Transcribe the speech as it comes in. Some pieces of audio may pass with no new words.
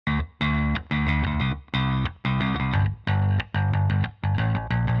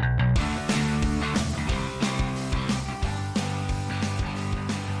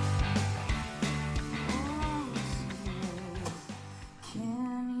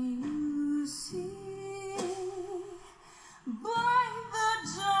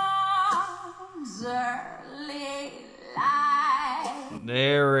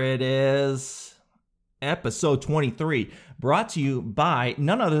There it is. Episode 23, brought to you by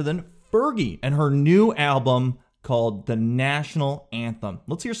none other than Fergie and her new album called The National Anthem.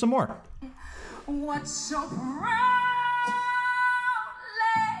 Let's hear some more. What's so proudly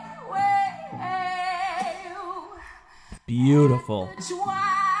wave? Beautiful. Twilight's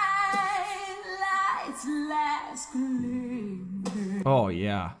last gleam. Oh,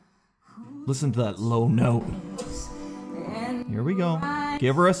 yeah. Listen to that low note. Here we go.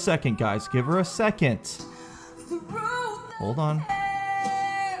 Give her a second, guys. Give her a second. Hold on.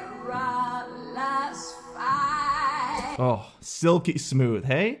 Oh, silky smooth,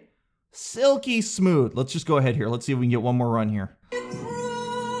 hey? Silky smooth. Let's just go ahead here. Let's see if we can get one more run here.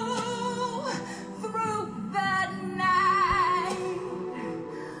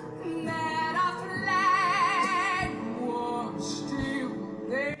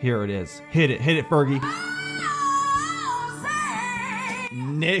 Here it is. Hit it, Fergie.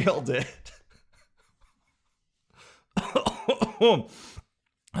 Nailed it.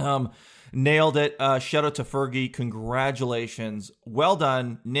 Nailed it. Shout out to Fergie. Congratulations. Well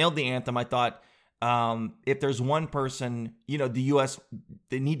done. Nailed the anthem. I thought if there's one person, the U.S.,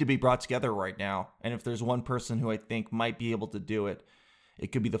 they need to be brought together right now. And if there's one person who I think might be able to do it,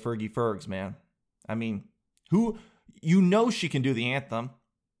 it could be the Fergie Fergs, man. I mean, she can do the anthem.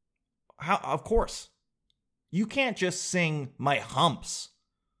 How? Of course. You can't just sing My Humps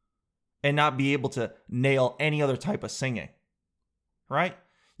and not be able to nail any other type of singing, right?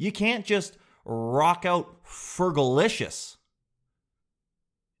 You can't just rock out Fergalicious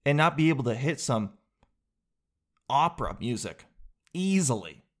and not be able to hit some opera music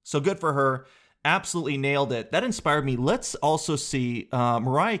easily. So good for her. Absolutely nailed it. That inspired me. Let's also see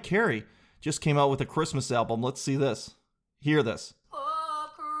Mariah Carey just came out with a Christmas album. Let's see this. Hear this.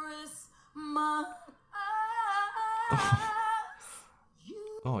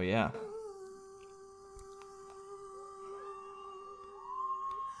 Oh, yeah.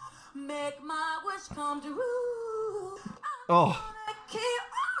 Make my wish come true. Oh.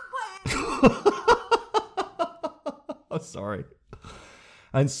 I'm sorry.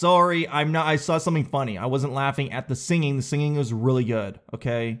 I'm sorry. I'm not. I saw something funny. I wasn't laughing at the singing. The singing was really good.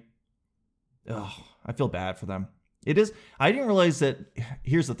 Okay. Oh, I feel bad for them. It is. I didn't realize that.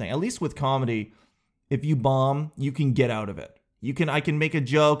 Here's the thing. At least with comedy, if you bomb, you can get out of it. I can make a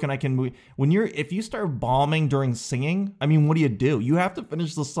joke and if you start bombing during singing, I mean, what do? You have to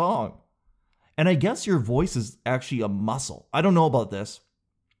finish the song. And I guess your voice is actually a muscle. I don't know about this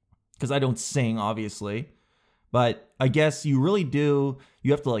because I don't sing, obviously, but I guess you really do.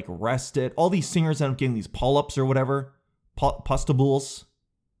 You have to rest it. All these singers end up getting these polyps or whatever, pustules,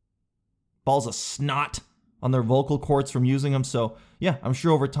 balls of snot on their vocal cords from using them. So yeah, I'm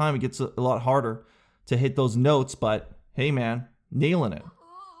sure over time it gets a lot harder to hit those notes, but hey man, nailing it.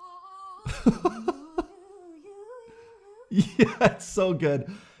 Yeah, it's so good.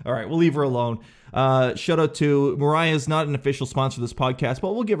 All right, we'll leave her alone. Shout out to Mariah. Is not an official sponsor of this podcast,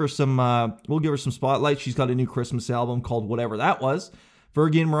 but we'll give her some spotlight. She's got a new Christmas album called whatever that was.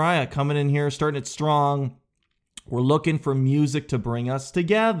 Fergie and Mariah coming in here, starting it strong. We're looking for music to bring us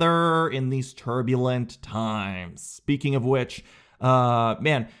together in these turbulent times. Speaking of which,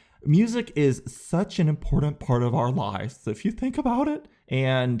 man, music is such an important part of our lives, if you think about it,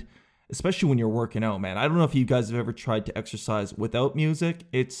 and especially when you're working out, man. I don't know if you guys have ever tried to exercise without music.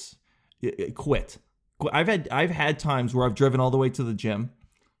 Quit. I've had times where I've driven all the way to the gym,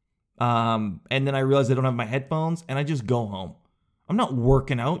 and then I realize I don't have my headphones, and I just go home. I'm not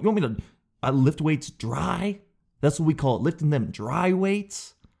working out. You want me to lift weights dry? That's what we call it, lifting them dry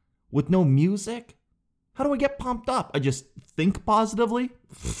weights with no music. How do I get pumped up? I just think positively?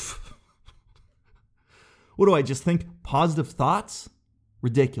 What do I just think? Positive thoughts?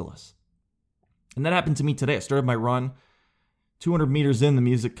 Ridiculous. And that happened to me today. I started my run. 200 meters in, the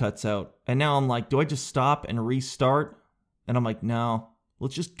music cuts out. And now I'm like, do I just stop and restart? And I'm like, no,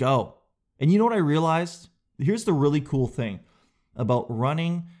 let's just go. And you know what I realized? Here's the really cool thing about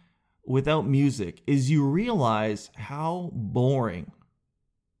running without music is you realize how boring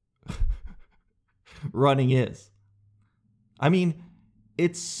running is. I mean,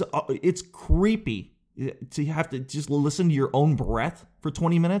 it's creepy to have to just listen to your own breath for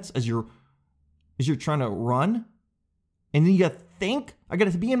 20 minutes as you're trying to run. And then you got to think. I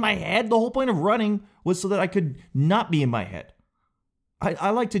got to be in my head. The whole point of running was so that I could not be in my head.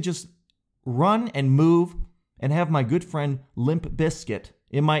 I like to just run and move and have my good friend Limp Bizkit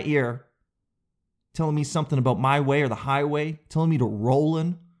in my ear telling me something about my way or the highway, telling me to roll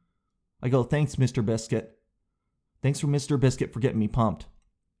in. I go, thanks, Mr. Biscuit. Thanks for Mr. Biscuit for getting me pumped.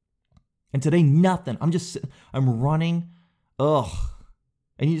 And today, nothing. I'm running. Ugh.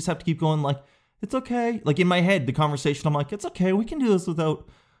 And you just have to keep going like, it's okay. Like in my head, the conversation, I'm like, it's okay. We can do this without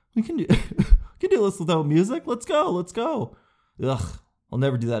music. Let's go. Ugh, I'll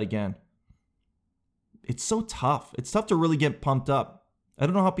never do that again. It's so tough. It's tough to really get pumped up. I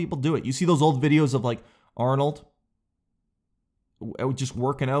don't know how people do it. You see those old videos of like Arnold just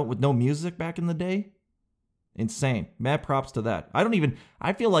working out with no music back in the day? Insane. Mad props to that.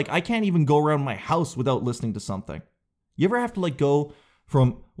 I feel like I can't even go around my house without listening to something. You ever have to like go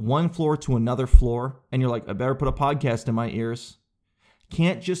from one floor to another floor and you're like, I better put a podcast in my ears?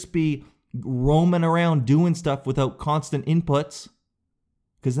 Can't just be roaming around doing stuff without constant inputs,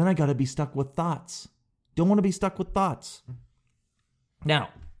 because then I got to be stuck with thoughts. Don't want to be stuck with thoughts. Now,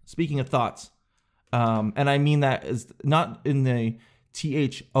 speaking of thoughts, and I mean that as not in the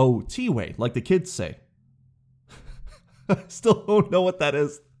THOT way, like the kids say. I still don't know what that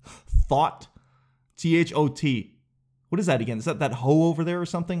is. Thought. THOT. What is that again? Is that hoe over there or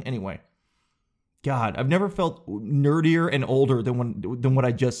something? Anyway. God, I've never felt nerdier and older than what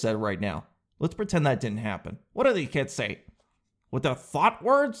I just said right now. Let's pretend that didn't happen. What do the kids say? With their thought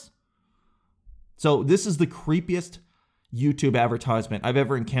words? So this is the creepiest YouTube advertisement I've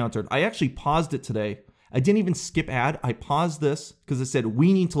ever encountered. I actually paused it today. I didn't even skip ad. I paused this because I said,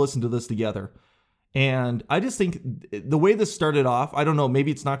 we need to listen to this together. And I just think the way this started off, I don't know, maybe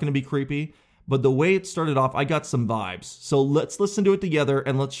it's not going to be creepy, but the way it started off, I got some vibes. So let's listen to it together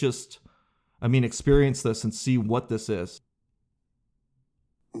and let's just, experience this and see what this is.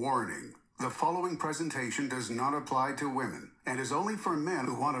 Warning. The following presentation does not apply to women and is only for men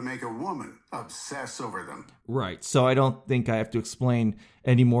who want to make a woman obsess over them. Right. So I don't think I have to explain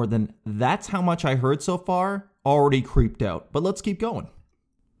any more than that's how much I heard so far. Already creeped out. But let's keep going.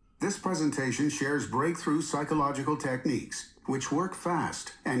 This presentation shares breakthrough psychological techniques which work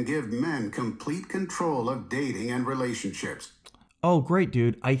fast and give men complete control of dating and relationships. Oh, great,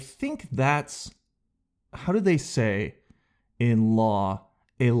 dude. I think that's, how do they say in law,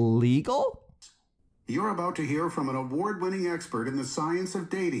 illegal? You're about to hear from an award-winning expert in the science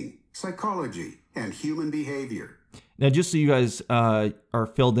of dating, psychology, and human behavior. Now, just so you guys are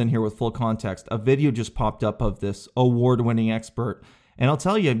filled in here with full context, a video just popped up of this award-winning expert. And I'll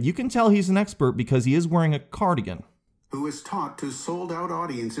tell you, you can tell he's an expert because he is wearing a cardigan. Who is taught to sold-out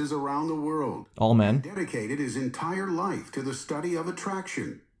audiences around the world. All men. Dedicated his entire life to the study of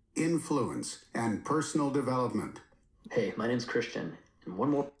attraction, influence, and personal development. Hey, my name's Christian. And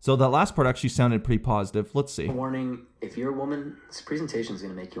one more So that last part actually sounded pretty positive. Let's see. warning. If you're a woman, this presentation is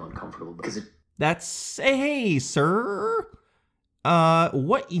going to make you uncomfortable because it That's, hey, sir.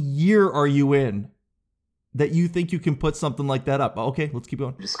 What year are you in that you think you can put something like that up? Okay, let's keep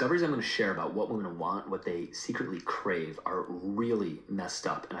going. The discoveries I'm going to share about what women want, what they secretly crave, are really messed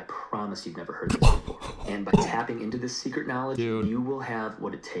up, and I promise you've never heard this before. And by tapping into this secret knowledge, Dude. you will have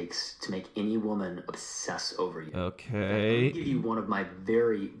what it takes to make any woman obsess over you. Okay. I'll give you one of my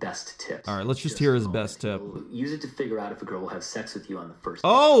very best tips. All right, let's just hear his best tip. You'll use it to figure out if a girl will have sex with you on the first date.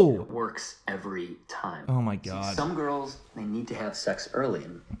 Oh! It works every time. Oh my See, God. some girls, they need to have sex early,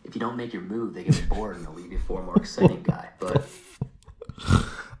 and if you don't make your move, they get bored and they'll leave you for a more exciting guy. But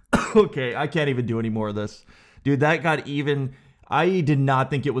Okay, I can't even do any more of this. Dude, that got even... I did not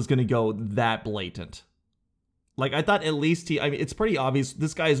think it was going to go that blatant. Like, I thought at least it's pretty obvious.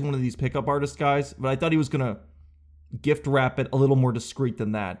 This guy is one of these pickup artist guys, but I thought he was going to gift wrap it a little more discreet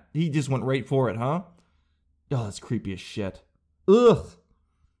than that. He just went right for it, huh? Oh, that's creepy as shit. Ugh.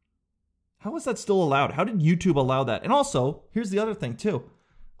 How is that still allowed? How did YouTube allow that? And also, here's the other thing, too.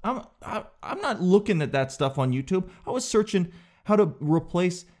 I'm not looking at that stuff on YouTube. I was searching how to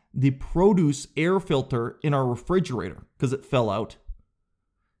replace the produce air filter in our refrigerator because it fell out.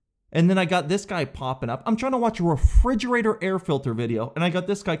 And then I got this guy popping up. I'm trying to watch a refrigerator air filter video, and I got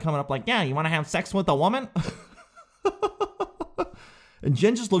this guy coming up like, yeah, you want to have sex with a woman? And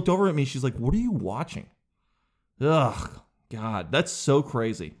Jen just looked over at me. She's like, what are you watching? Ugh, God, that's so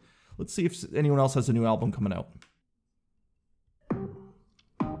crazy. Let's see if anyone else has a new album coming out.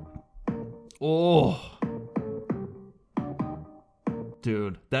 Oh.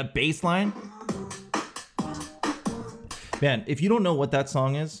 Dude, that bass line. Man, if you don't know what that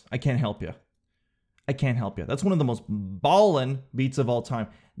song is, I can't help you. I can't help you. That's one of the most ballin' beats of all time.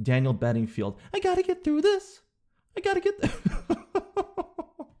 Daniel Bedingfield. I gotta get through this. I gotta get there.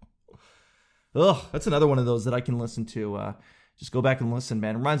 Ugh, that's another one of those that I can listen to. Just go back and listen,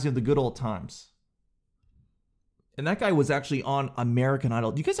 man. Reminds me of the good old times. And that guy was actually on American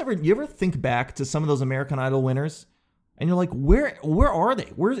Idol. Do you ever think back to some of those American Idol winners? And you're like, where are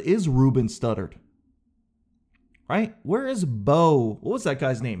they? Where is Ruben Studdard? Right? Where is Bo? What was that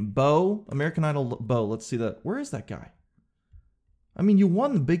guy's name? Bo? American Idol Bo. Let's see that. Where is that guy? I mean, you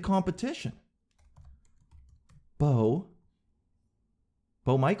won the big competition. Bo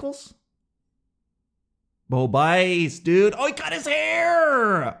Michaels? Bo Bice, dude. Oh, he cut his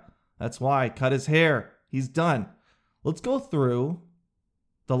hair. That's why. Cut his hair. He's done. Let's go through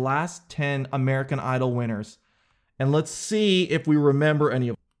the last 10 American Idol winners. And let's see if we remember any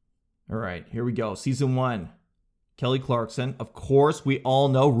of them. All right, here we go. Season 1. Kelly Clarkson. Of course, we all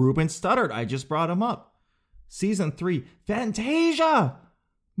know Ruben Studdard. I just brought him up. Season 3. Fantasia.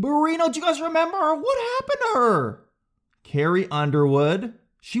 Marino, do you guys remember her? What happened to her? Carrie Underwood.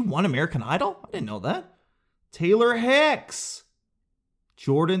 She won American Idol? I didn't know that. Taylor Hicks,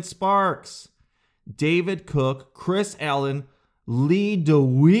 Jordan Sparks, David Cook, Chris Allen, Lee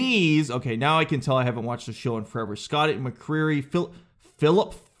DeWeese. Okay, now I can tell I haven't watched the show in forever. Scotty McCreery,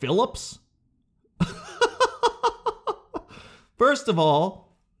 Philip Phillips. First of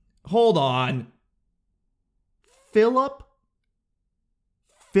all, hold on. Philip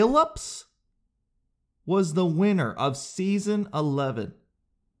Phillips was the winner of season 11.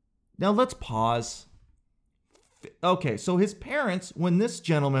 Now let's pause. Okay, so his parents, when this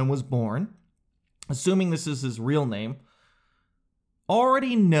gentleman was born, assuming this is his real name,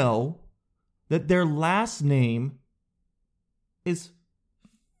 already know that their last name is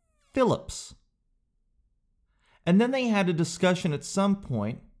Phillips. And then they had a discussion at some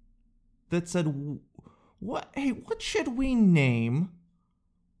point that said, what should we name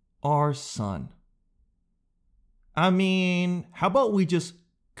our son? I mean, how about we just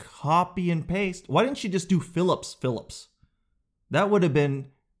copy and paste? Why didn't you just do Phillips? That would have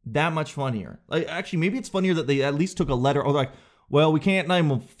been that much funnier. Like, actually, maybe it's funnier that they at least took a letter. Or like, well, we can't name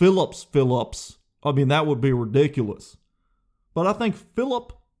him Phillips. I mean, that would be ridiculous. But I think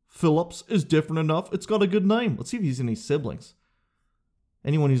Phillips is different enough. It's got a good name. Let's see if he's any siblings.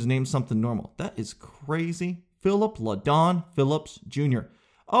 Anyone who's named something normal. That is crazy. Philip LaDon Phillips Jr.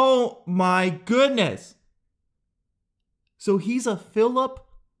 Oh my goodness. So he's a Philip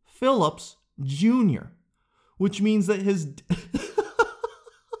Phillips Jr., which means that his...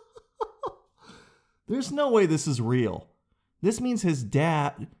 There's no way this is real. This means his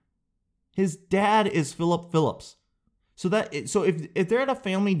dad is Philip Phillips. So if they're at a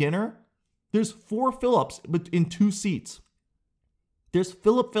family dinner, there's 4 Phillips but in 2 seats. There's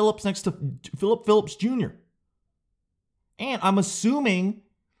Philip Phillips next to Philip Phillips Jr. And I'm assuming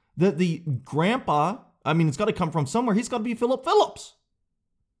that the grandpa, I mean, it's got to come from somewhere. He's got to be Philip Phillips.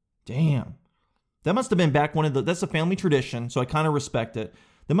 Damn. That must have been back that's a family tradition, so I kind of respect it.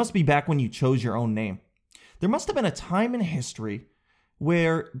 That must be back when you chose your own name. There must have been a time in history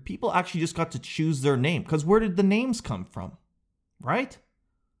where people actually just got to choose their name. Because where did the names come from? Right?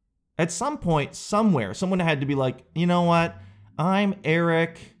 At some point, somewhere, someone had to be like, you know what? I'm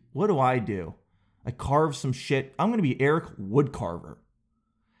Eric. What do? I carve some shit. I'm going to be Eric Woodcarver.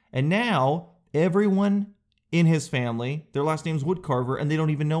 And now, everyone in his family, their last name's Woodcarver, and they don't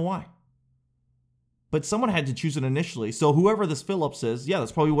even know why. But someone had to choose it initially. So whoever this Phillips is, yeah,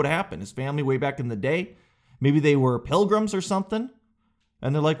 that's probably what happened. His family way back in the day, maybe they were pilgrims or something.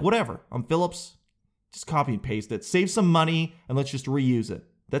 And they're like, whatever, I'm Phillips. Just copy and paste it. Save some money and let's just reuse it.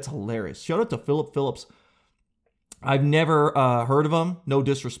 That's hilarious. Shout out to Philip Phillips. I've never heard of him. No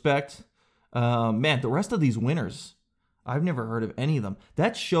disrespect. Man, the rest of these winners, I've never heard of any of them.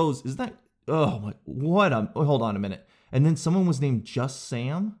 That shows, is that, oh, what? Hold on a minute. And then someone was named Just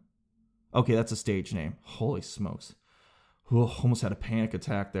Sam. Okay, that's a stage name. Holy smokes. Almost had a panic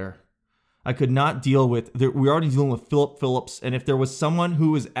attack there. I could not deal with, we're already dealing with Philip Phillips, and if there was someone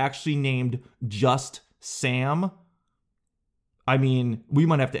who was actually named Just Sam, I mean, we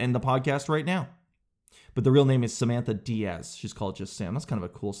might have to end the podcast right now. But the real name is Samantha Diaz. She's called Just Sam. That's kind of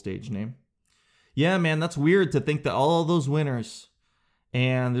a cool stage name. Yeah, man, that's weird to think that all of those winners,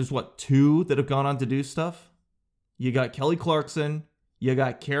 and there's 2 that have gone on to do stuff? You got Kelly Clarkson, you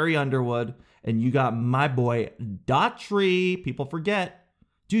got Carrie Underwood, and you got my boy Daughtry. People forget.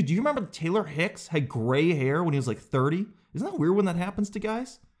 Dude, do you remember Taylor Hicks had gray hair when he was like 30? Isn't that weird when that happens to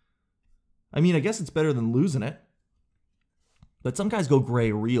guys? I mean, I guess it's better than losing it. But some guys go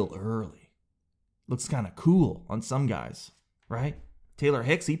gray real early. Looks kind of cool on some guys, right? Taylor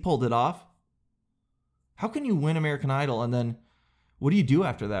Hicks, he pulled it off. How can you win American Idol and then what do you do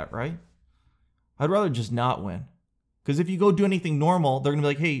after that, right? I'd rather just not win. Because if you go do anything normal, they're going to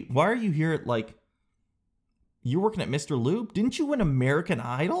be like, hey, why are you here at you're working at Mr. Lube? Didn't you win American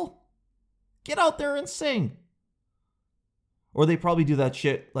Idol? Get out there and sing. Or they probably do that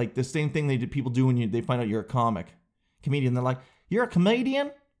shit, like the same thing people do when they find out you're a comedian. They're like, you're a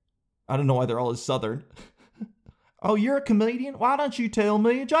comedian? I don't know why they're all as Southern. Oh, you're a comedian? Why don't you tell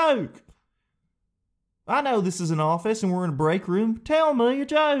me a joke? I know this is an office and we're in a break room. Tell me a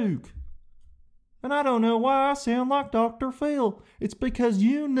joke. And I don't know why I sound like Dr. Phil. It's because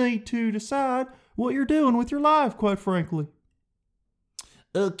you need to decide what you're doing with your life, quite frankly.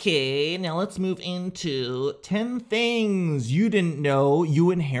 Okay, now let's move into 10 things you didn't know you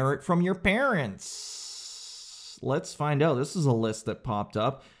inherit from your parents. Let's find out. This is a list that popped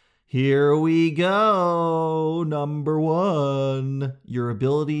up. Here we go. Number 1, your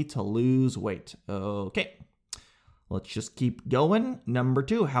ability to lose weight. Okay. Let's just keep going. Number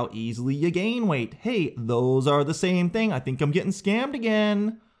 2, how easily you gain weight. Hey, those are the same thing. I think I'm getting scammed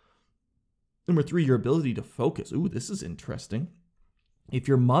again. Number 3, your ability to focus. Ooh, this is interesting. If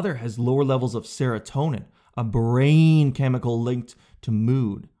your mother has lower levels of serotonin, a brain chemical linked to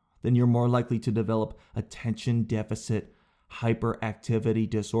mood, then you're more likely to develop attention deficit hyperactivity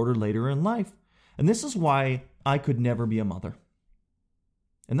disorder later in life. And this is why I could never be a mother.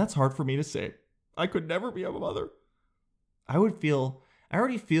 And that's hard for me to say. I could never be a mother. I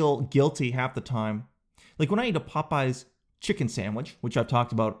already feel guilty half the time. Like when I eat a Popeyes chicken sandwich, which I've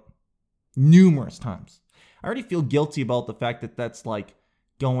talked about numerous times, I already feel guilty about the fact that that's like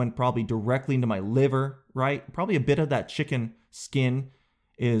going probably directly into my liver, right? Probably a bit of that chicken skin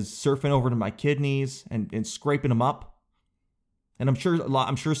is surfing over to my kidneys and scraping them up. And I'm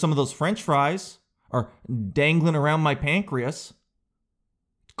sure some of those French fries are dangling around my pancreas,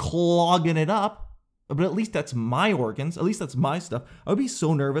 clogging it up. But at least that's my organs. At least that's my stuff. I would be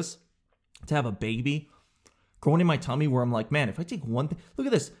so nervous to have a baby growing in my tummy where I'm like, man, if I take one thing, look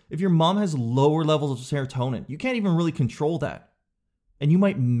at this. If your mom has lower levels of serotonin, you can't even really control that. And you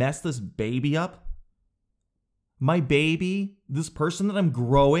might mess this baby up. My baby, this person that I'm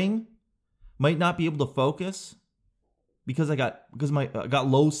growing, might not be able to focus because I got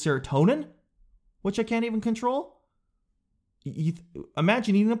low serotonin, which I can't even control.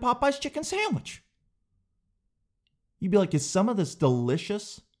 Imagine eating a Popeyes chicken sandwich. You'd be like, is some of this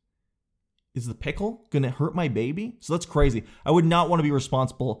delicious? Is the pickle going to hurt my baby? So that's crazy. I would not want to be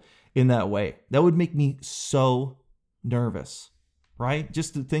responsible in that way. That would make me so nervous, right?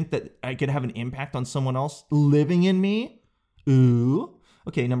 Just to think that I could have an impact on someone else living in me. Ooh.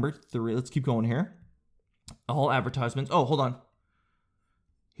 Okay, number 3. Let's keep going here. All advertisements. Oh, hold on.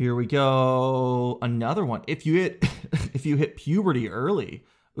 Here we go. Another one. If you hit puberty early.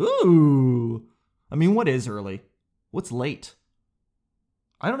 Ooh. I mean, what is early? What's late?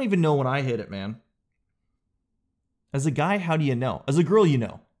 I don't even know when I hit it, man. As a guy, how do you know? As a girl, you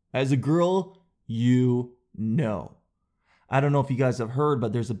know. As a girl, you know. I don't know if you guys have heard,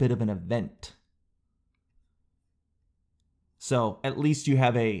 but there's a bit of an event. So at least you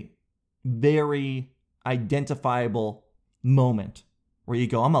have a very identifiable moment where you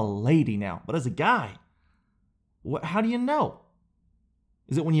go, I'm a lady now. But as a guy, how do you know?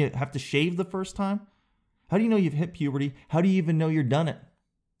 Is it when you have to shave the first time? How do you know you've hit puberty? How do you even know you're done it?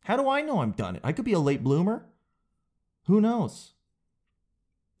 How do I know I'm done it? I could be a late bloomer. Who knows?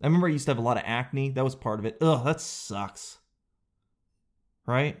 I remember I used to have a lot of acne. That was part of it. Ugh, that sucks.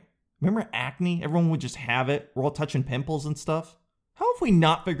 Right? Remember acne? Everyone would just have it. We're all touching pimples and stuff. How have we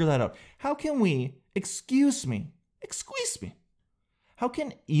not figured that out? How can we, excuse me, how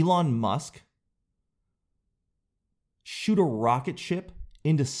can Elon Musk shoot a rocket ship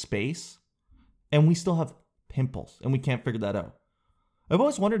into space and we still have pimples and we can't figure that out? I've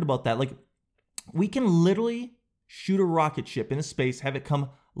always wondered about that. Like, we can literally shoot a rocket ship into space, have it come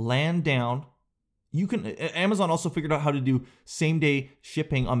land down. Amazon also figured out how to do same day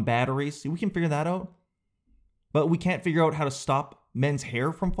shipping on batteries. We can figure that out. But we can't figure out how to stop men's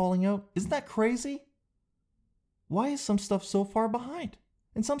hair from falling out. Isn't that crazy? Why is some stuff so far behind?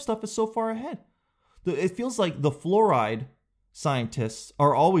 And some stuff is so far ahead. It feels like the fluoride scientists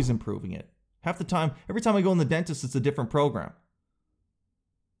are always improving it. Half the time, every time I go in the dentist, it's a different program.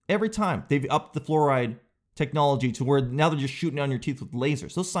 Every time they've upped the fluoride technology to where now they're just shooting down your teeth with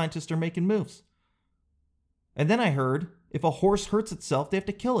lasers. Those scientists are making moves. And then I heard if a horse hurts itself, they have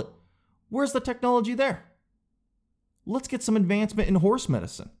to kill it. Where's the technology there? Let's get some advancement in horse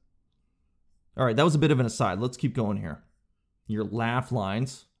medicine. All right, that was a bit of an aside. Let's keep going here. Your laugh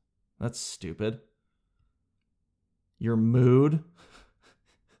lines. That's stupid. Your mood.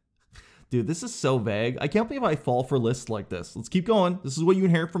 Dude, this is so vague. I can't believe I fall for lists like this. Let's keep going. This is what you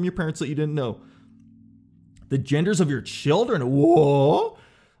inherit from your parents that you didn't know. The genders of your children. Whoa.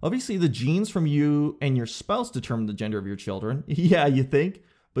 Obviously, the genes from you and your spouse determine the gender of your children. Yeah, you think.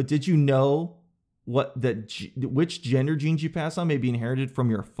 But did you know which gender genes you pass on may be inherited from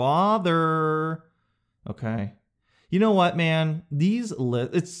your father? Okay. You know what, man?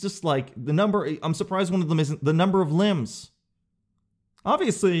 It's just like the number. I'm surprised one of them isn't the number of limbs.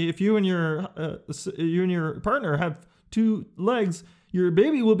 Obviously, if you and your partner have 2 legs, your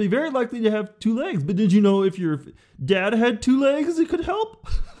baby will be very likely to have 2 legs. But did you know if your dad had 2 legs, it could help?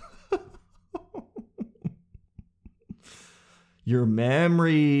 Your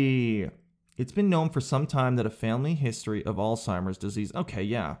memory. It's been known for some time that a family history of Alzheimer's disease. Okay,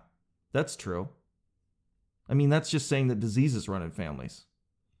 yeah, that's true. I mean, that's just saying that diseases run in families.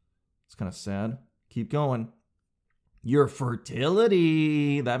 It's kind of sad. Keep going. Your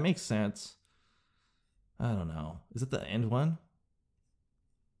fertility. That makes sense. I don't know. Is it the end one?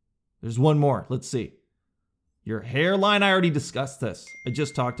 There's one more. Let's see. Your hairline. I already discussed this. I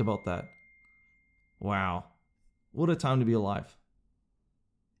just talked about that. Wow. What a time to be alive.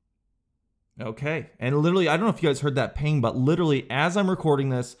 Okay. And literally, I don't know if you guys heard that ping, but literally as I'm recording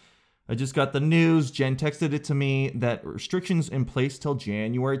this, I just got the news. Jen texted it to me that restrictions in place till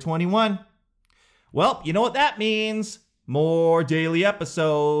January 21. Well, you know what that means. More daily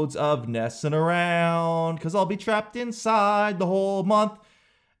episodes of Nessing Around, because I'll be trapped inside the whole month.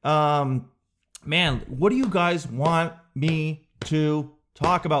 Man, what do you guys want me to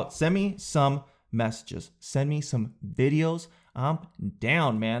talk about? Send me some messages. Send me some videos. I'm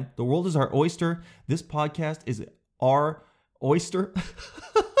down, man. The world is our oyster. This podcast is our oyster.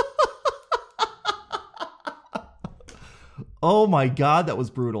 Oh my God, that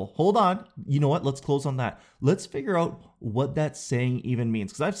was brutal. Hold on. You know what? Let's close on that. Let's figure out what that saying even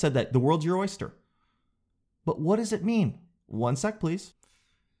means. Because I've said that the world's your oyster. But what does it mean? One sec, please.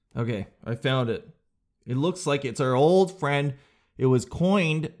 Okay, I found it. It looks like it's our old friend. It was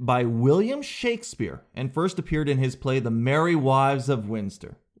coined by William Shakespeare and first appeared in his play The Merry Wives of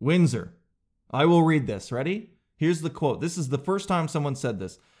Windsor. I will read this. Ready? Here's the quote. This is the first time someone said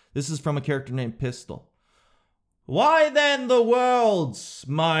this. This is from a character named Pistol. Why then the world's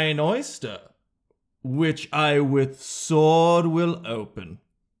mine oyster, which I with sword will open.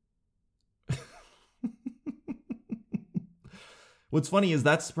 What's funny is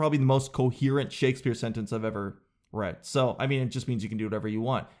that's probably the most coherent Shakespeare sentence I've ever read. So, I mean, it just means you can do whatever you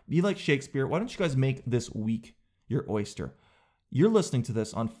want. If you like Shakespeare, why don't you guys make this week your oyster? You're listening to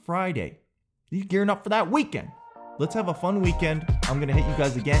this on Friday. You're gearing up for that weekend. Let's have a fun weekend. I'm going to hit you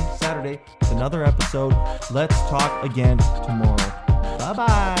guys again Saturday with another episode. Let's talk again tomorrow.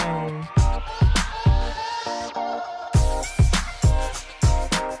 Bye-bye.